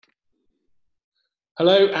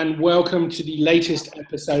Hello and welcome to the latest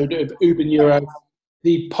episode of Uber Neuro,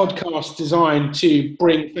 the podcast designed to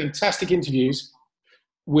bring fantastic interviews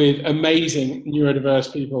with amazing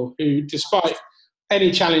neurodiverse people who, despite any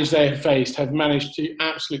challenge they have faced, have managed to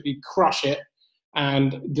absolutely crush it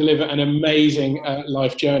and deliver an amazing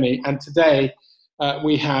life journey. And today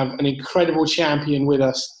we have an incredible champion with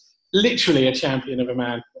us, literally a champion of a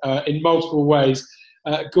man in multiple ways.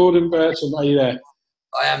 Gordon Bertram, are you there?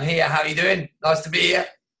 I am here. How are you doing? Nice to be here.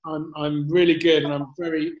 I'm really good, and I'm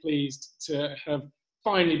very pleased to have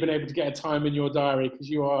finally been able to get a time in your diary because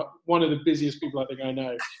you are one of the busiest people I think I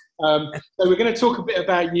know. So we're going to talk a bit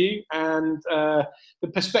about you, and the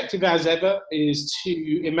perspective, as ever, is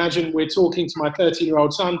to imagine we're talking to my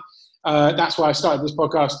 13-year-old son. That's why I started this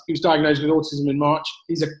podcast. He was diagnosed with autism in March.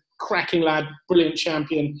 He's a cracking lad, brilliant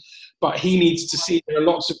champion, but he needs to see there are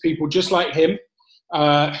lots of people just like him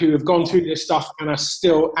who have gone through this stuff and are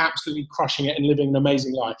still absolutely crushing it and living an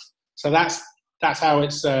amazing life. So that's how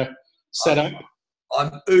it's set up.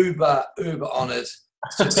 I'm uber honoured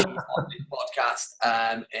to be on this podcast,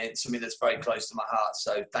 and it's something that's very close to my heart.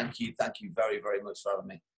 So thank you very, very much for having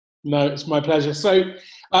me. No, it's my pleasure. So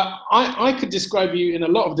I could describe you in a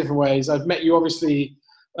lot of different ways. I've met you obviously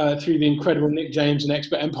through the incredible Nick James and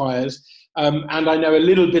Expert Empires. And I know a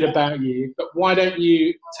little bit about you, but why don't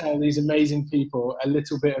you tell these amazing people a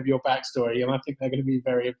little bit of your backstory? And I think they're going to be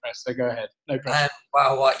very impressed. So go ahead. No pressure.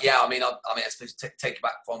 Yeah. I suppose take it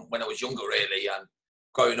back from when I was younger, really, and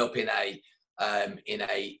growing up in a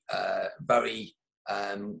very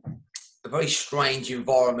strange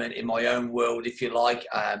environment in my own world, if you like.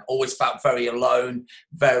 Always felt very alone,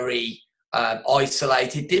 very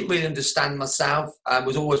isolated. Didn't really understand myself.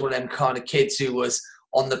 Was always one of them kind of kids who was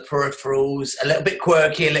on the peripherals, a little bit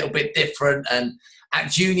quirky, a little bit different. And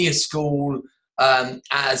at junior school,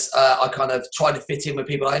 as I kind of tried to fit in with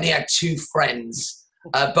people, I only had two friends.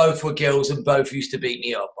 Both were girls and both used to beat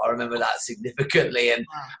me up. I remember that significantly. And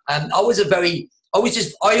I always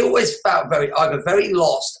felt either very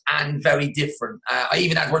lost and very different. I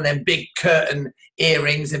even had one of them big curtain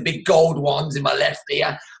earrings and big gold ones in my left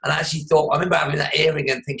ear. And I actually I remember having that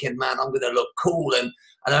earring and thinking, man, I'm going to look cool. And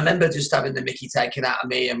I remember just having the mickey taken out of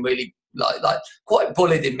me and really like quite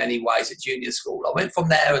bullied in many ways at junior school. I went from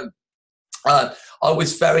there and I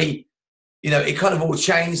was very, it kind of all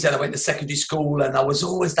changed. Then I went to secondary school and I was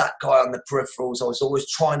always that guy on the peripherals. I was always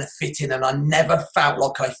trying to fit in and I never felt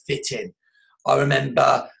like I fit in. I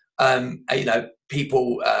remember,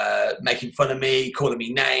 people making fun of me, calling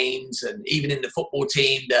me names, and even in the football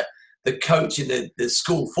team, the coach in the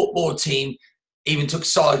school football team even took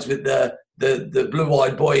sides with the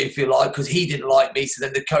blue-eyed boy, if you like, because he didn't like me. So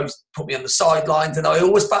then the coach put me on the sidelines, and I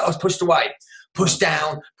always felt I was pushed away, pushed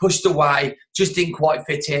down, pushed away, just didn't quite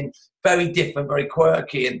fit in. Very different, very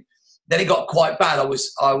quirky, and then it got quite bad. I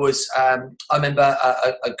remember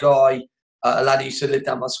a guy, a lad who used to live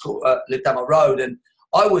down my road, and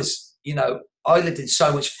I was, I lived in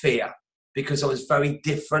so much fear because I was very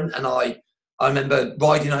different, and I remember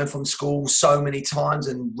riding home from school so many times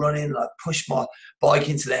and running, like push my bike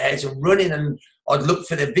into the hedge and running, and I'd look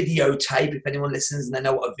for the videotape. If anyone listens and they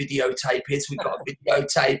know what a videotape is, we got a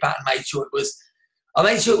videotape out and made sure it was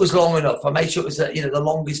long enough. I made sure it was the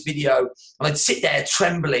longest video, and I'd sit there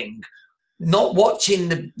trembling, not watching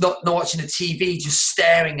the TV, just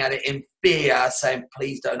staring at it in fear, saying,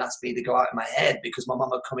 please don't ask me to go out of my head, because my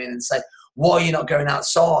mum would come in and say, why are you not going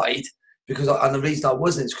outside? And the reason I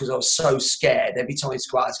wasn't is because I was so scared. Every time I used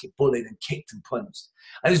to go out, I used to get bullied and kicked and punched.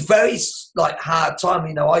 And it was very hard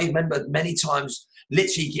time. I remember many times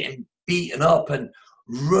literally getting beaten up and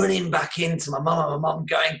running back into my mum, and my mum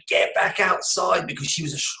going, get back outside, because she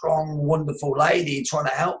was a strong, wonderful lady trying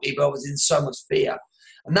to help me, but I was in so much fear.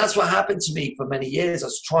 And that's what happened to me for many years. I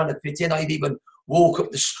was trying to fit in. I'd even walk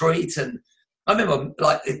up the street, and I remember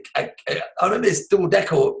I remember this double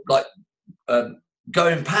decker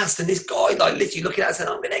going past, and this guy literally looking at us and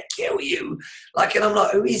saying, I'm going to kill you. And I'm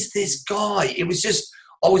like, who is this guy? It was just,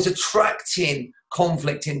 I was attracting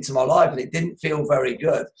conflict into my life, and it didn't feel very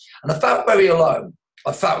good. And I felt very alone.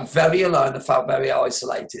 I felt very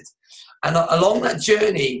isolated. And along that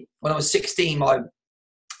journey, when I was 16,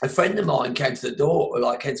 a friend of mine came to the door,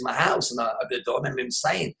 came to my house, and I opened the door. I remember him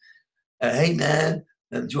saying, hey man,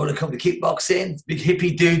 do you want to come to kickboxing? Big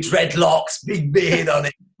hippie dude, dreadlocks, big beard on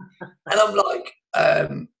it. And I'm like,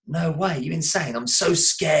 no way, you're insane. I'm so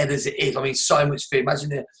scared as it is. I mean, so much fear.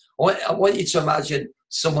 Imagine it. I want you to imagine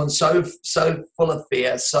someone so full of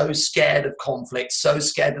fear, so scared of conflict, so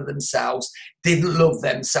scared of themselves, didn't love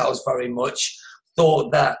themselves very much,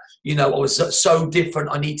 thought that, I was so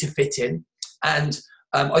different, I need to fit in. And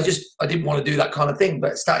I didn't want to do that kind of thing,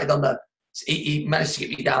 but it started on he managed to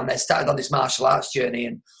get me down there, started on this martial arts journey.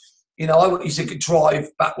 And, you know, I used to drive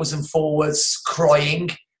backwards and forwards crying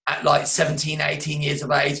at like 17, 18 years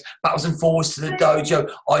of age, backwards and forwards to the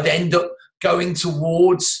dojo. I'd end up going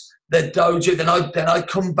towards the dojo. Then I'd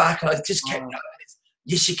come back and I just kept going,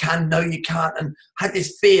 yes, you can, no, you can't. And had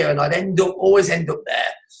this fear, and I'd always end up there.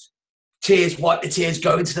 Tears, wipe the tears,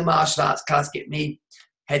 go into the martial arts class, get me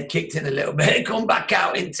head kicked in a little bit, come back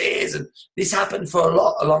out in tears. And this happened for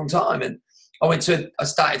a long time. And I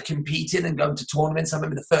started competing and going to tournaments. I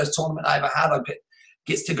remember the first tournament I ever had, I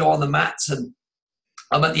gets to go on the mats, and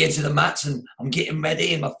I'm at the edge of the mats and I'm getting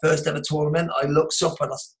ready in my first ever tournament. I looks up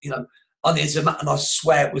and on the edge of the mat, and I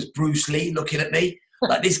swear it was Bruce Lee looking at me.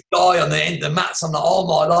 Like this guy on the end of the mats, I'm like, all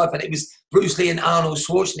my life. And it was Bruce Lee and Arnold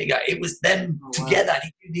Schwarzenegger. It was them together. And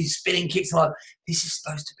he did these spinning kicks. I'm like, this is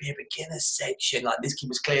supposed to be a beginner section. Like this kid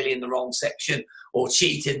was clearly in the wrong section or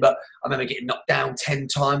cheating. But I remember getting knocked down 10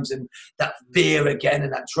 times, and that fear again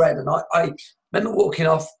and that dread. And I remember walking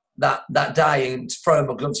off that day and throwing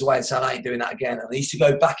my gloves away and saying, I ain't doing that again. And I used to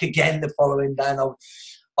go back again the following day. And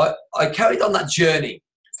I carried on that journey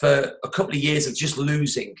for a couple of years of just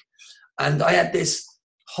losing. And I had this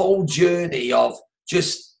whole journey of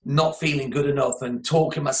just not feeling good enough and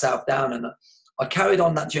talking myself down. And I carried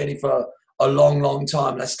on that journey for a long, long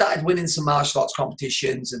time. And I started winning some martial arts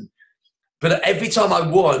competitions. But every time I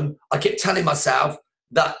won, I kept telling myself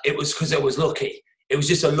that it was because I was lucky. It was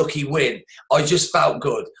just a lucky win. I just felt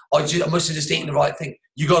good. I must have just eaten the right thing.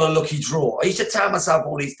 You got a lucky draw. I used to tell myself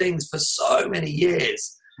all these things for so many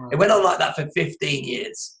years. Wow. It went on like that for 15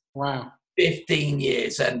 years. Wow. 15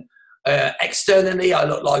 years. And externally, I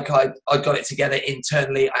looked like I got it together.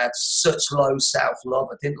 Internally, I had such low self-love.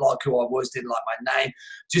 I didn't like who I was, didn't like my name,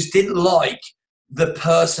 just didn't like the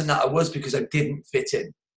person that I was because I didn't fit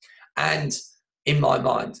in. And in my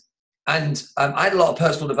mind. And I had a lot of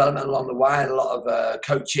personal development along the way. I had a lot of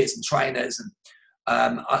coaches and trainers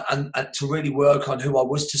and to really work on who I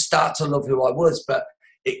was, to start to love who I was. But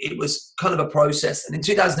it was kind of a process. And in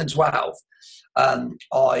 2012,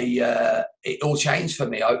 it all changed for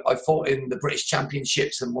me. I fought in the British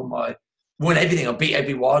Championships and won everything. I beat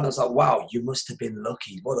everyone. I was like, wow, you must have been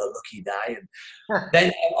lucky. What a lucky day. And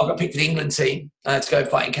then I got picked for the England team to go and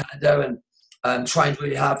fight in Canada, and trained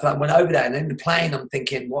really hard for that. Went over there, and in the plane, I'm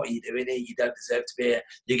thinking, what are you doing here? You don't deserve to be here.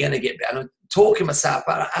 You're going to get better. And I'm talking myself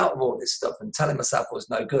out of all this stuff and telling myself I was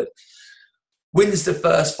no good. Wins the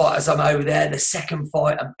first fight as I'm over there. The second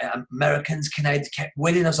fight, Americans, Canadians kept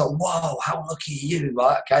winning. I was like, whoa, how lucky are you,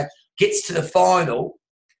 right? Okay. Gets to the final,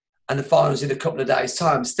 and the final's in a couple of days'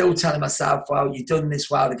 time. Still telling myself, well, you've done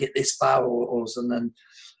this well to get this far or something.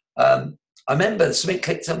 I remember something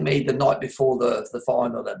clicked on me the night before the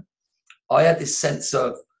final, and I had this sense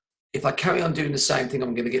of, if I carry on doing the same thing,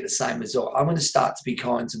 I'm going to get the same result. I'm going to start to be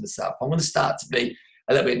kind to myself. I'm going to start to be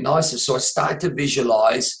a little bit nicer. So I started to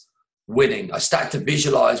visualize winning. I started to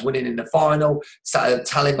visualize winning in the final, started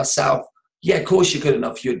telling myself, yeah, of course you're good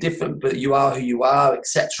enough. You're different, but you are who you are,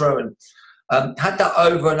 etc. And had that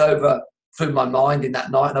over and over through my mind in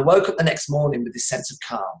that night. And I woke up the next morning with this sense of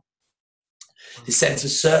calm, this sense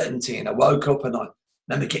of certainty. And I woke up and I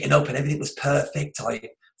remember getting up and everything was perfect. I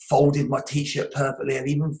folded my t-shirt perfectly. I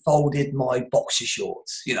even folded my boxer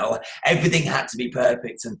shorts. You know, everything had to be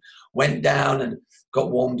perfect, and went down and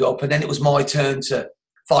got warmed up. And then it was my turn to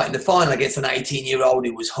fight in the final against an 18-year-old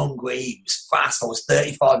who was hungry, he was fast. I was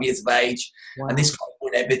 35 years of age. Wow. And this guy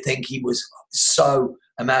won everything. He was so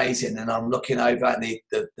amazing. And I'm looking over and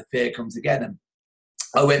the fear comes again. And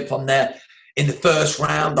I went from there in the first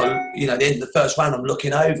round. The end of the first round, I'm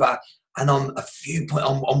looking over and I'm a few points,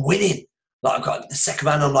 I'm winning. Like I've got the second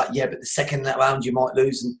round, I'm like, yeah, but the second round you might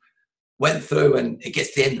lose. And went through, and it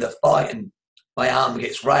gets to the end of the fight, and my arm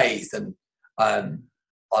gets raised, and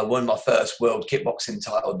I won my first world kickboxing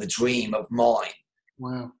title, the dream of mine.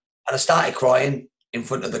 Wow! And I started crying in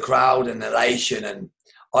front of the crowd and elation, and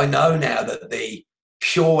I know now that the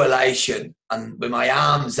pure elation, and with my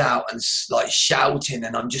arms out and like shouting,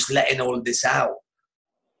 and I'm just letting all of this out.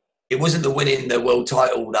 It wasn't the winning the world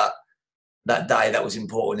title that day that was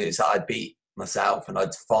important. It was that I'd beat myself and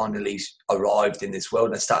I'd finally arrived in this world,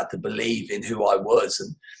 and I started to believe in who I was,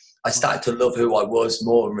 and I started to love who I was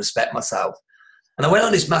more and respect myself. And I went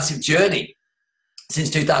on this massive journey since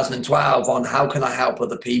 2012 on how can I help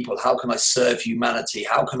other people? How can I serve humanity?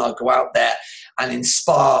 How can I go out there and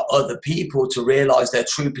inspire other people to realize their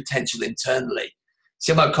true potential internally?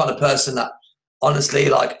 See, I'm a kind of person that, honestly,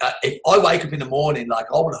 like if I wake up in the morning, like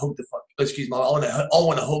I want to hug I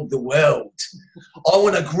want to hug the world. I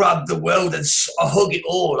want to grab the world and hug it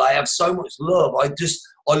all. I have so much love.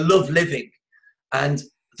 I love living. And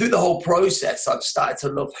through the whole process, I've started to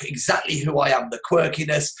love exactly who I am, the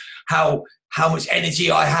quirkiness, how much energy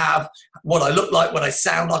I have, what I look like, what I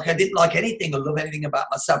sound like. I didn't like anything or love anything about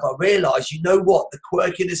myself. I realized, you know what, the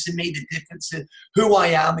quirkiness in me, the difference in who I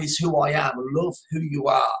am is who I am. Love who you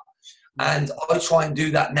are. And I try and do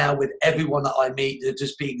that now with everyone that I meet, to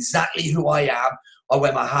just be exactly who I am. I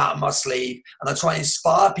wear my heart on my sleeve, and I try and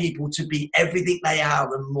inspire people to be everything they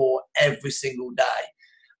are and more every single day.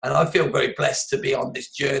 And I feel very blessed to be on this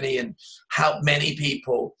journey and help many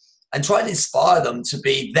people and try and inspire them to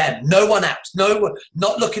be them. No one else. No one,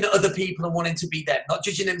 not looking at other people and wanting to be them, not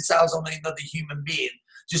judging themselves on another human being,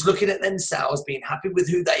 just looking at themselves, being happy with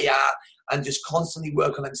who they are, and just constantly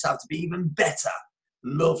work on themselves to be even better.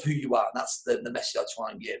 Love who you are. And that's the message I try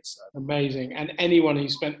and give. So. Amazing. And anyone who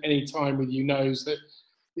spent any time with you knows that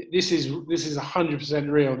this is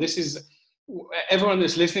 100% real. This is, everyone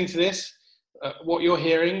that's listening to this, what you're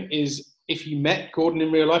hearing is, if you met Gordon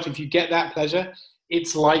in real life, if you get that pleasure,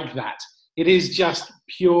 it's like that. It is just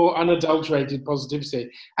pure, unadulterated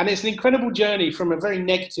positivity. And it's an incredible journey from a very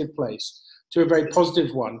negative place to a very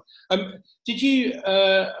positive one. Did you,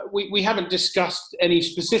 we haven't discussed any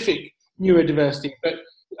specific neurodiversity, but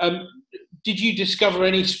did you discover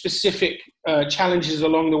any specific challenges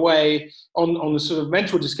along the way on the sort of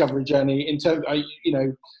mental discovery journey, in terms,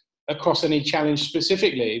 across any challenge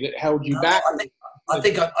specifically that held you back? I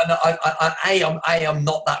think I'm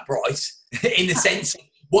not that bright in the sense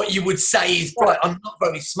what you would say is bright. I'm not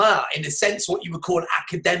very smart in the sense what you would call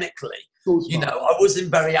academically. I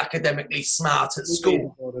wasn't very academically smart at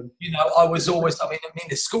school. I was always,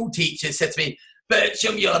 the school teacher said to me,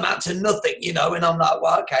 "Bircham, you'll amount to nothing," and I'm like,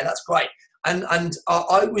 well, okay, that's great. And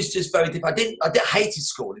I was just very different. I hated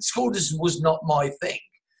school. School just was not my thing.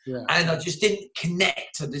 Yeah. And I just didn't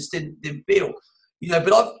connect. I just didn't feel,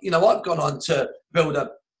 but I've gone on to build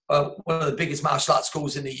up one of the biggest martial arts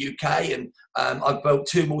schools in the UK, and I've built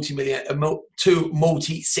two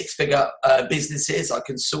multi six-figure businesses, a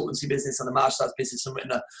consultancy business and a martial arts business, and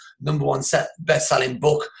written a #1 best-selling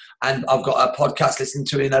book, and I've got a podcast listened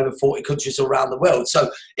to in over 40 countries around the world.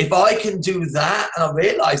 So if I can do that, and I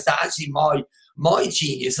realised that actually my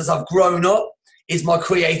genius as I've grown up is my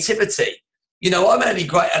creativity. I'm only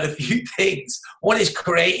great at a few things. One is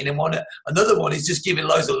creating, and another one is just giving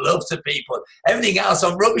loads of love to people. Everything else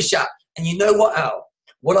I'm rubbish at. And you know what, Al?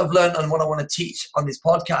 What I've learned and what I want to teach on this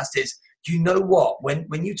podcast is, you know what?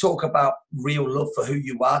 When you talk about real love for who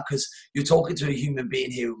you are, because you're talking to a human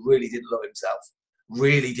being here who really didn't love himself,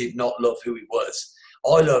 really did not love who he was.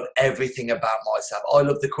 I love everything about myself. I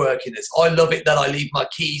love the quirkiness. I love it that I leave my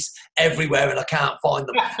keys everywhere and I can't find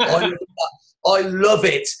them. I love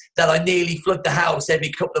it that I nearly flood the house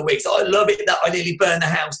every couple of weeks. I love it that I nearly burn the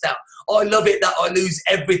house down. I love it that I lose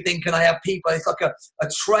everything and I have people. It's like a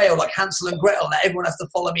trail, like Hansel and Gretel, that everyone has to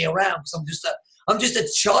follow me around because I'm just a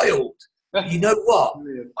child. You know what?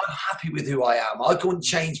 I'm happy with who I am. I couldn't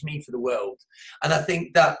change me for the world. And I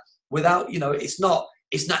think that without, it's not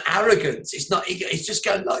arrogance. It's not ego. It's just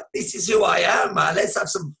going like, this is who I am, man. Let's have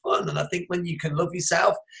some fun. And I think when you can love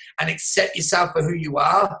yourself and accept yourself for who you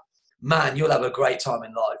are, man, you'll have a great time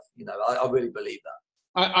in life. I really believe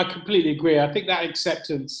that. I completely agree. I think that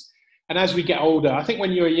acceptance, and as we get older, I think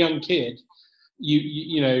when you're a young kid,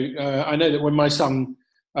 I know that when my son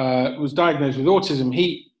was diagnosed with autism,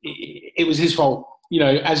 it was his fault.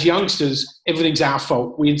 As youngsters, everything's our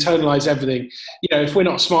fault. We internalize everything. If we're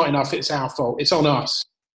not smart enough, it's our fault. It's on us.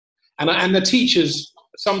 And the teachers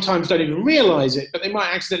sometimes don't even realize it, but they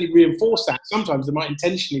might accidentally reinforce that. Sometimes they might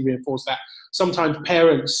intentionally reinforce that. Sometimes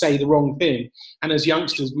parents say the wrong thing. And as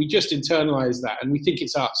youngsters, we just internalize that and we think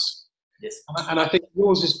it's us. Yes. And I think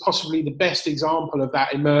yours is possibly the best example of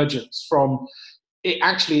that emergence from,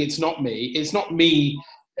 it's not me. It's not me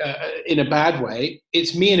in a bad way.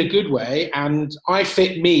 It's me in a good way. And I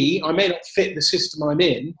fit me. I may not fit the system I'm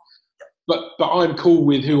in, but I'm cool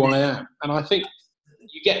with who I am. And I think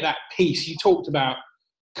you get that peace. You talked about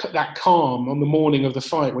that calm on the morning of the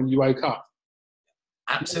fight when you woke up.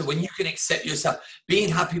 Absolutely. When you can accept yourself, being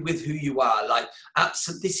happy with who you are, like,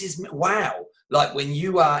 absolutely, this is, wow. Like when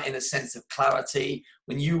you are in a sense of clarity,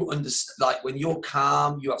 when you understand, like when you're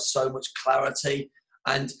calm, you have so much clarity.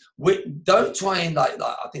 And don't try and like,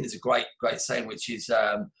 I think there's a great saying, which is,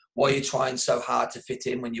 why are you trying so hard to fit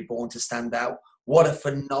in when you're born to stand out? What a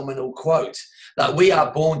phenomenal quote. Like we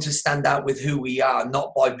are born to stand out with who we are,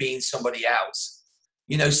 not by being somebody else.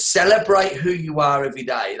 Celebrate who you are every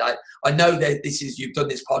day. Like I know that you've done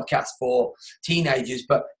this podcast for teenagers,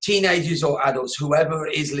 but teenagers or adults, whoever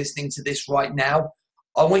is listening to this right now,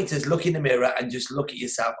 I want you to look in the mirror and just look at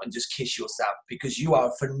yourself and just kiss yourself, because you are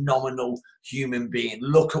a phenomenal human being.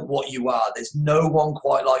 Look at what you are. There's no one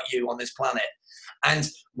quite like you on this planet. And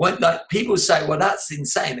when like people say, well, that's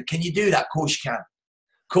insane. Can you do that? Of course you can.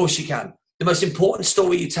 Of course you can. The most important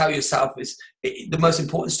story you tell yourself is the most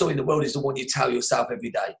important story in the world is the one you tell yourself every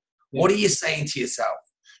day. Yeah. What are you saying to yourself?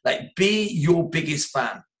 Like, be your biggest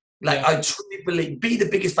fan. Like, yeah. I truly believe, be the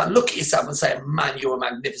biggest fan. Look at yourself and say, man, you're a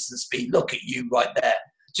magnificent speed. Look at you right there.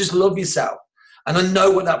 Just love yourself. And I know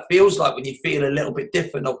what that feels like when you feel a little bit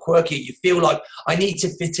different or quirky. You feel like, I need to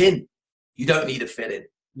fit in. You don't need to fit in.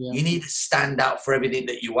 Yeah. You need to stand out for everything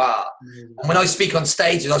that you are. Mm-hmm. And when I speak on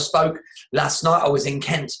stages, I spoke last night, I was in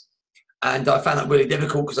Kent. And I found that really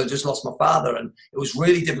difficult because I just lost my father. And it was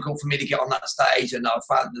really difficult for me to get on that stage. And I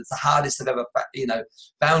found it's the hardest I've ever,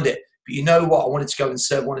 found it. But you know what? I wanted to go and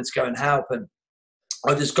serve, wanted to go and help. And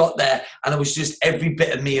I just got there and it was just every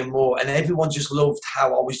bit of me and more. And everyone just loved how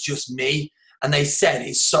I was just me. And they said,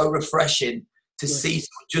 it's so refreshing to see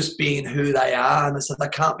someone just being who they are. And I said, I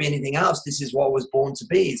can't be anything else. This is what I was born to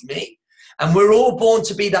be, is me. And we're all born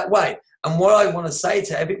to be that way. And what I want to say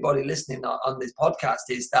to everybody listening on this podcast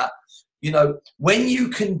is that, when you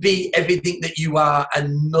can be everything that you are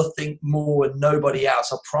and nothing more and nobody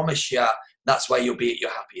else, I promise you, that's where you'll be at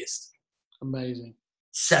your happiest. Amazing.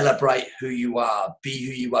 Celebrate who you are. Be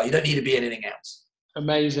who you are. You don't need to be anything else.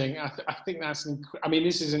 Amazing. I think that's,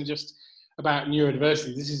 this isn't just about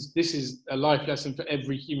neurodiversity. This is a life lesson for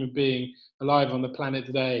every human being alive on the planet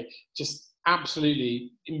today. Just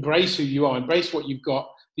absolutely embrace who you are. Embrace what you've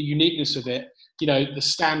got, the uniqueness of it. The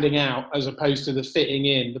standing out as opposed to the fitting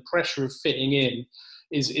in. The pressure of fitting in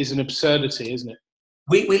is an absurdity, isn't it?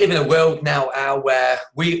 We live in a world now, Al, where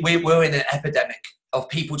we're in an epidemic of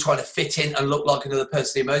people trying to fit in and look like another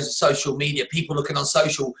person. The emergence of social media, people looking on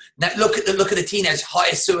social. Now look at the teenagers,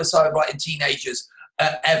 highest suicide rate in teenagers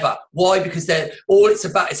ever. Why? Because all it's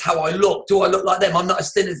about is how I look. Do I look like them? I'm not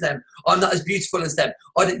as thin as them. I'm not as beautiful as them.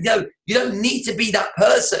 You don't need to be that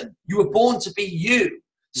person. You were born to be you.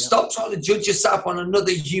 Yeah. Stop trying to judge yourself on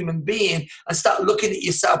another human being and start looking at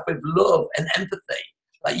yourself with love and empathy.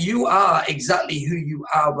 Like, you are exactly who you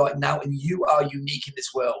are right now, and you are unique in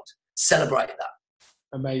this world. Celebrate that.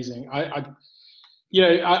 Amazing.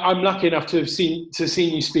 I'm lucky enough to have seen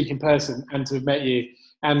you speak in person and to have met you,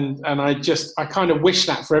 and I kind of wish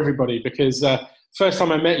that for everybody, because first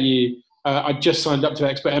time I met you, I just signed up to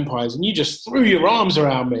Expert Empires, and you just threw your arms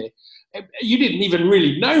around me. You didn't even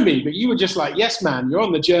really know me, but you were just like, yes, man, you're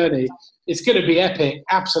on the journey. It's going to be epic.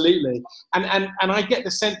 Absolutely. And I get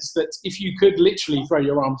the sense that if you could literally throw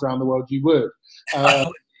your arms around the world, you would.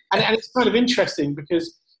 And it's kind of interesting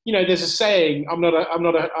because, there's a saying, I'm a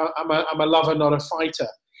lover, not a fighter.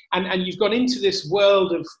 And you've gone into this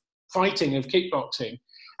world of fighting, of kickboxing,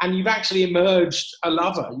 and you've actually emerged a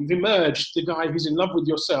lover. You've emerged the guy who's in love with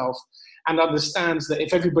yourself and understands that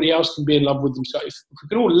if everybody else can be in love with themselves, if we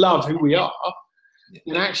can all love who we are,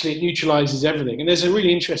 then actually it neutralizes everything. And there's a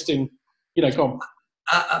really interesting, go on.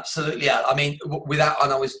 Absolutely. When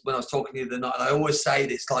I was talking to you the other night, and I always say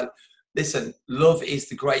this, like, listen, love is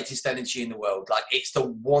the greatest energy in the world. Like, it's the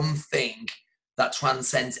one thing that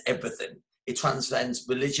transcends everything. It transcends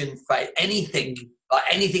religion, faith, anything, like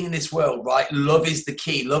anything in this world, right? Love is the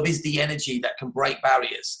key. Love is the energy that can break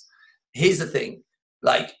barriers. Here's the thing,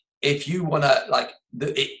 like, if you want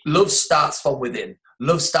to, love starts from within.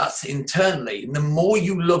 Love starts internally. And the more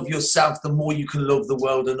you love yourself, the more you can love the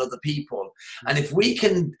world and other people. And and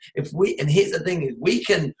here's the thing, is we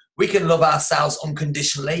can love ourselves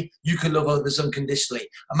unconditionally. You can love others unconditionally.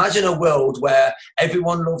 Imagine a world where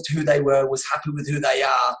everyone loved who they were, was happy with who they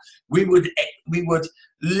are. We would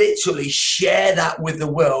literally share that with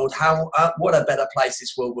the world. What a better place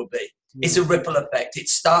this world would be. It's a ripple effect. It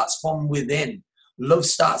starts from within. Love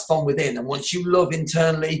starts from within. And once you love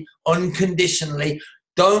internally, unconditionally,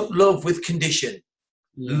 don't love with condition.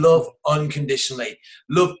 Yeah. Love unconditionally.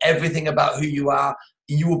 Love everything about who you are.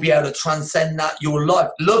 And you will be able to transcend that. Your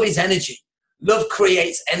life. Love is energy. Love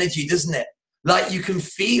creates energy, doesn't it? Like, you can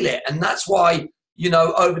feel it. And that's why,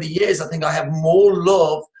 over the years, I think I have more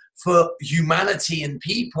love for humanity and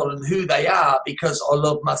people and who they are, because I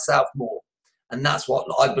love myself more. And that's what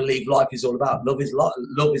I believe life is all about. Love is life, and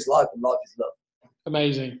life is love.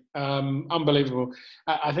 Amazing. Unbelievable.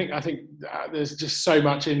 I think there's just so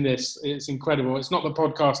much in this. It's incredible. It's not the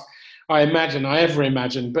podcast I ever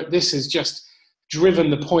imagined, but this has just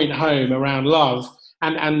driven the point home around love.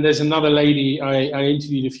 And there's another lady I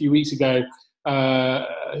interviewed a few weeks ago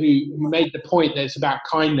who made the point that it's about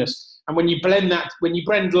kindness. And when you blend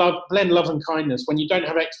love and kindness, when you don't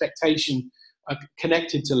have expectation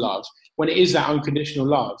connected to love, when it is that unconditional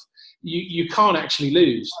love, you can't actually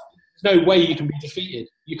lose. There's no way you can be defeated.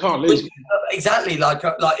 You can't lose. Exactly. Like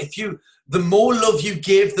if you, the more love you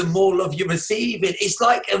give, the more love you receive. It's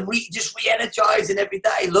like just re-energizing every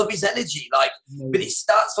day. Love is energy. Like, but it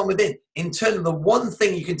starts from within. In turn of the one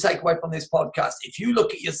thing you can take away from this podcast, if you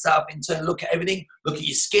look at yourself in turn, look at everything, look at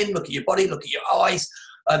your skin, look at your body, look at your eyes,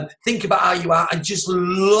 and think about how you are, and just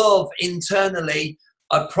love internally,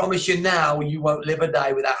 I promise you now, you won't live a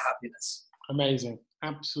day without happiness. Amazing.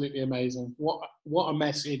 Absolutely amazing. What a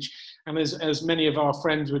message. And as many of our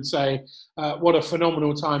friends would say, what a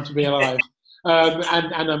phenomenal time to be alive.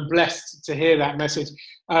 And I'm blessed to hear that message.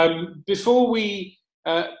 Before we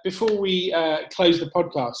close the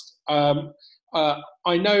podcast,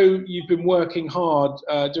 I know you've been working hard,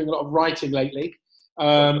 doing a lot of writing lately.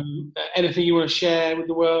 Anything you want to share with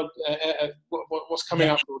the world? What's coming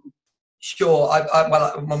up? Sure.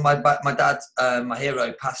 My dad, my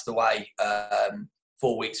hero, passed away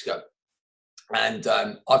 4 weeks ago, and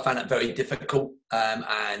I found it very difficult.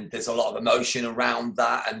 And there's a lot of emotion around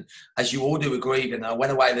that. And as you all do with grieving, I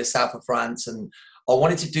went away to the south of France, and I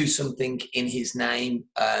wanted to do something in his name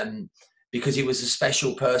because he was a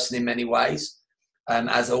special person in many ways,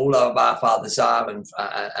 as all of our fathers are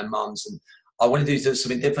and mums. And I wanted to do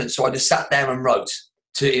something different, so I just sat there and wrote.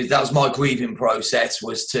 That was my grieving process,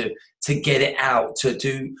 was to get it out, to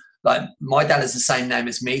do, like, my dad has the same name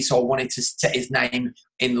as me, so I wanted to set his name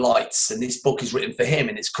in lights, and this book is written for him,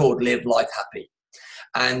 and it's called Live Life Happy.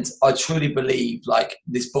 And I truly believe, like,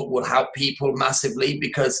 this book will help people massively,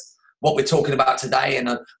 because what we're talking about today in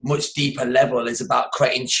a much deeper level is about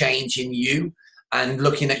creating change in you and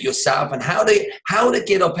looking at yourself and how to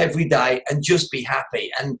get up every day and just be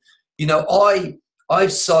happy. And, you know, I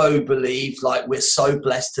so believe, like, we're so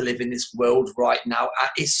blessed to live in this world right now.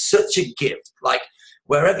 It's such a gift. Like,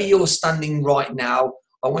 wherever you're standing right now,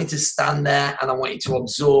 I want you to stand there and I want you to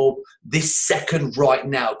absorb this second right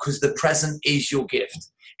now, because the present is your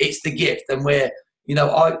gift. It's the gift. And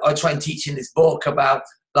I try and teach in this book about,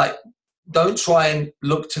 like, don't try and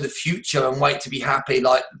look to the future and wait to be happy.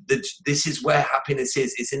 Like, this is where happiness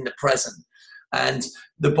is. It's in the present. And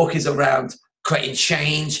the book is around creating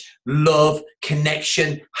change, love,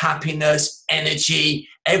 connection, happiness, energy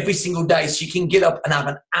every single day, so you can get up and have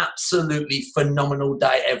an absolutely phenomenal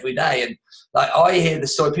day every day. And, like, I hear the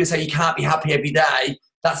story, people say you can't be happy every day.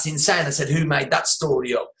 That's insane. I said, who made that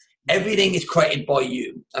story up? Everything is created by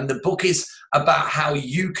you. And the book is about how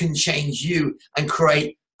you can change you and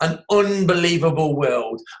create an unbelievable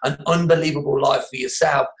world, an unbelievable life for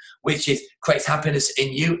yourself, which creates happiness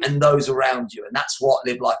in you and those around you. And that's what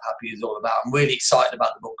Live Life Happy is all about. I'm really excited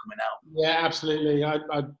about the book coming out. Yeah, absolutely.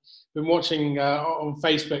 I've been watching on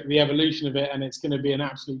Facebook the evolution of it, and it's going to be an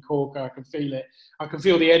absolute corker. I can feel it. I can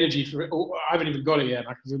feel the energy for it. Oh, I haven't even got it yet.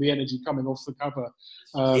 I can feel the energy coming off the cover.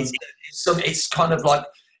 It's kind of like,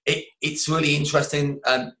 it's really interesting.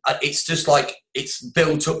 It's just like, it's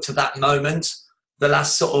built up to that moment. The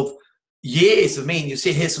last sort of years of me, and you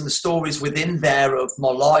see here some of the stories within there of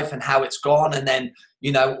my life and how it's gone, and then,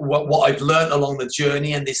 you know, what I've learned along the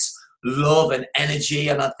journey, and this love and energy.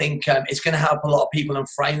 And I think it's going to help a lot of people and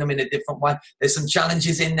frame them in a different way. There's some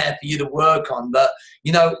challenges in there for you to work on, but,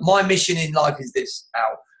 you know, my mission in life is this,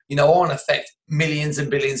 Al. You know, I want to affect millions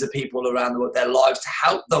and billions of people around the world, their lives, to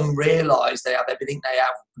help them realize they have everything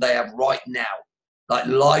they have right now. Like,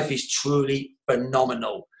 life is truly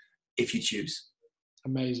phenomenal if you choose.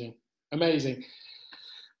 Amazing.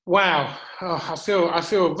 Wow. Oh, I feel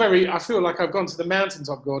like I've gone to the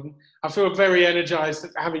mountaintop, Gordon. I feel very energized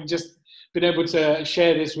having just been able to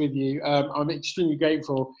share this with you. I'm extremely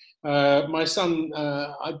grateful. My son,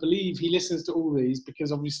 I believe he listens to all these,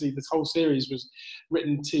 because obviously this whole series was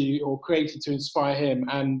written to or created to inspire him.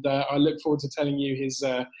 And I look forward to telling you his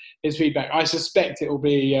feedback. I suspect it will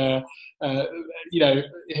be, you know,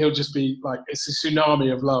 he'll just be like, it's a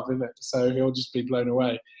tsunami of love, isn't it? So he'll just be blown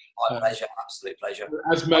away. My pleasure, absolute pleasure.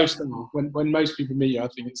 As most are. When most people meet you, I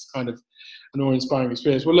think it's kind of an awe-inspiring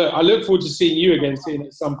experience. Well, look, I look forward to seeing you again soon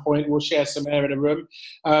at some point. We'll share some air in a room.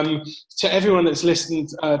 To everyone that's listened,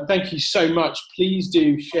 thank you so much. Please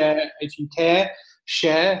do share if you care.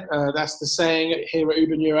 Share. That's the saying here at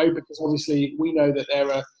Uber Neuro, because obviously we know that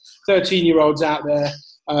there are 13-year-olds out there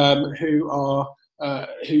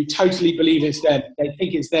who totally believe it's them. They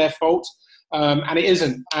think it's their fault. And it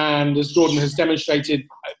isn't. And as Gordon has demonstrated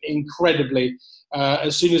incredibly,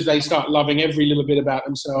 as soon as they start loving every little bit about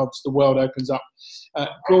themselves, the world opens up.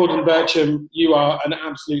 Gordon Bircham, you are an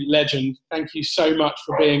absolute legend. Thank you so much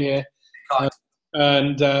for being here.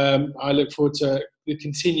 And I look forward to the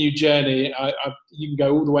continued journey. You can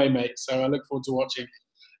go all the way, mate. So I look forward to watching.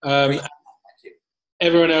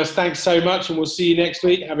 Everyone else, thanks so much, and we'll see you next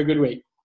week. Have a good week.